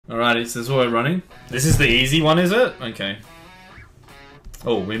Alrighty, so this is what we're running. This is the easy one, is it? Okay.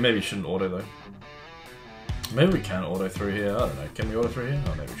 Oh, we maybe shouldn't auto though. Maybe we can auto through here. I don't know. Can we auto through here?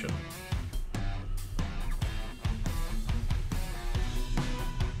 Oh, maybe we shouldn't.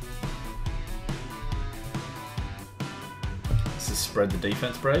 This is spread the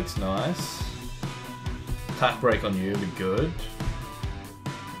defense breaks. Nice. Attack break on you would be good.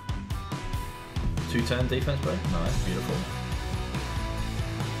 2-turn defense break. Nice. Beautiful.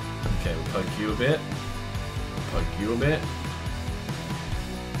 Okay, we'll poke you a bit. Poke you a bit.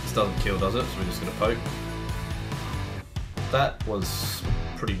 This doesn't kill, does it? So we're just gonna poke. That was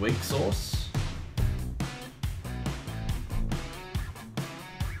pretty weak sauce.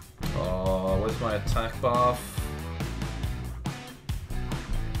 Oh, where's my attack buff?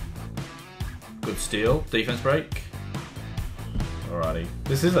 Good steal. Defense break. Alrighty.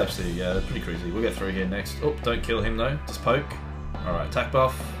 This is actually, yeah, pretty crazy. We'll get through here next. Oh, don't kill him though. Just poke. Alright, attack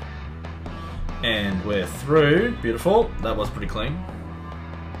buff. And we're through. Beautiful. That was pretty clean.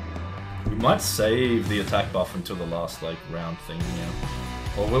 We might save the attack buff until the last like round thing, yeah.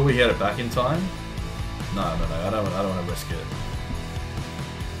 Or will we get it back in time? No. I don't want to risk it.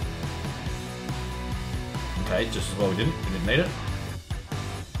 Okay, just as well we didn't need it.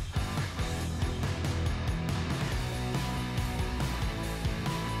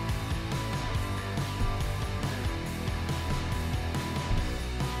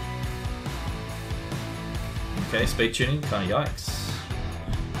 Okay, speed tuning, kinda yikes.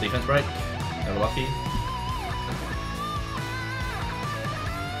 Defense break, never lucky.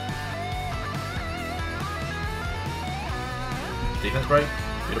 Defense break,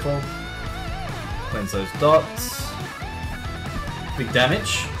 beautiful. Cleanse those dots. Big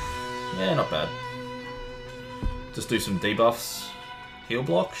damage. Yeah, not bad. Just do some debuffs. Heal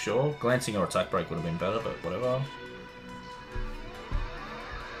block, sure. Glancing or attack break would have been better, but whatever.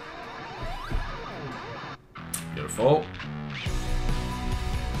 Beautiful.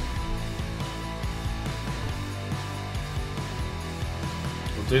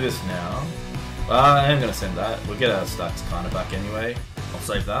 We'll do this now. I am going to send that. We'll get our stats kind of back anyway. I'll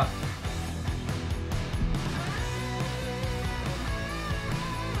save that.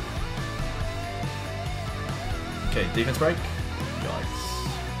 Okay, defense break. Yikes.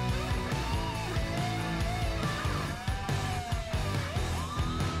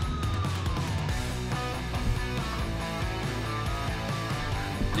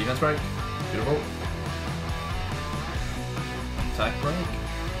 Defense break. Beautiful. Attack break.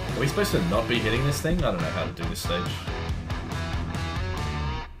 Are we supposed to not be hitting this thing? I don't know how to do this stage.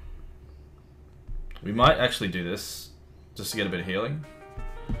 We might actually do this just to get a bit of healing.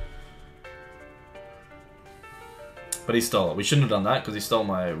 But he stole it. We shouldn't have done that because he stole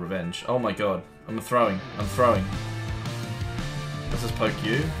my revenge. Oh my god. I'm throwing. Let's just poke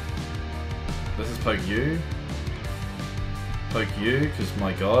you. Let's just poke you. Poke you, because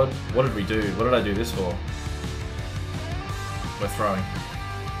my god. What did we do? What did I do this for? We're throwing.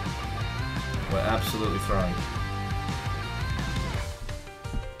 We're absolutely throwing.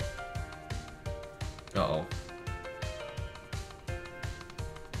 Uh-oh.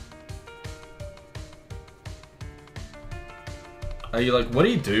 Are you like, what do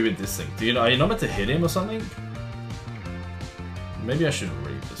you do with this thing? Are you not meant to hit him or something? Maybe I should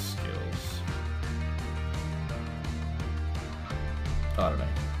read the skills. I don't know.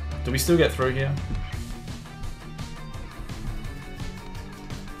 Do we still get through here?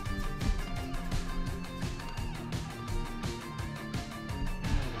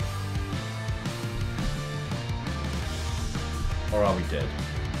 Or are we dead?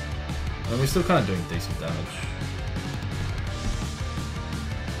 I mean, we're still kind of doing decent damage.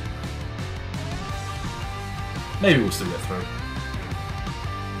 Maybe we'll still get through.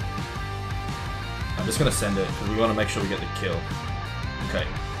 I'm just going to send it because we want to make sure we get the kill. Okay.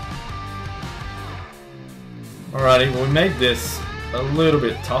 Alrighty, well we made this a little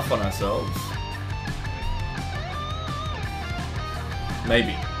bit tough on ourselves.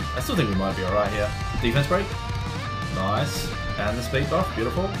 Maybe. I still think we might be alright here. Defense break. Nice. And the speed buff.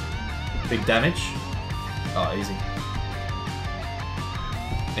 Beautiful. Big damage. Oh, easy.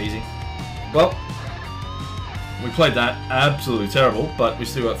 Easy. Well, we played that absolutely terrible, but we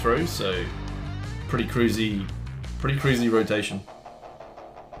still got through, so pretty cruisy rotation.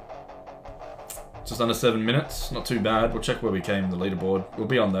 Just under 7 minutes, not too bad. We'll check where we came in the leaderboard. We'll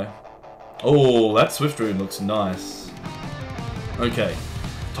be on there. Oh, that Swift Rune looks nice. Okay.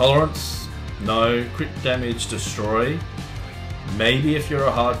 Tolerance, no. Crit damage, destroy. Maybe if you're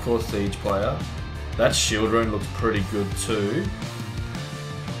a hardcore Siege player. That Shield Rune looks pretty good too.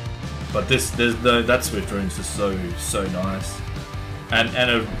 But that Swift Rune's just so nice.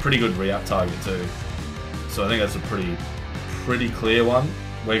 and a pretty good re-up target too. So I think that's a pretty clear one.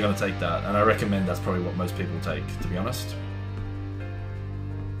 We're going to take that, and I recommend that's probably what most people take, to be honest.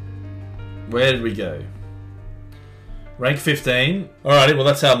 Where did we go? Rank 15. Alrighty, well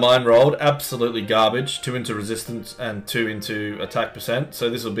that's how mine rolled. Absolutely garbage. 2 into resistance and 2 into attack percent. So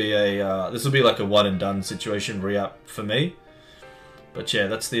this will be like a one and done situation re-up for me. But yeah,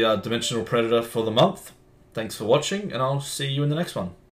 that's the Dimensional Predator for the month. Thanks for watching, and I'll see you in the next one.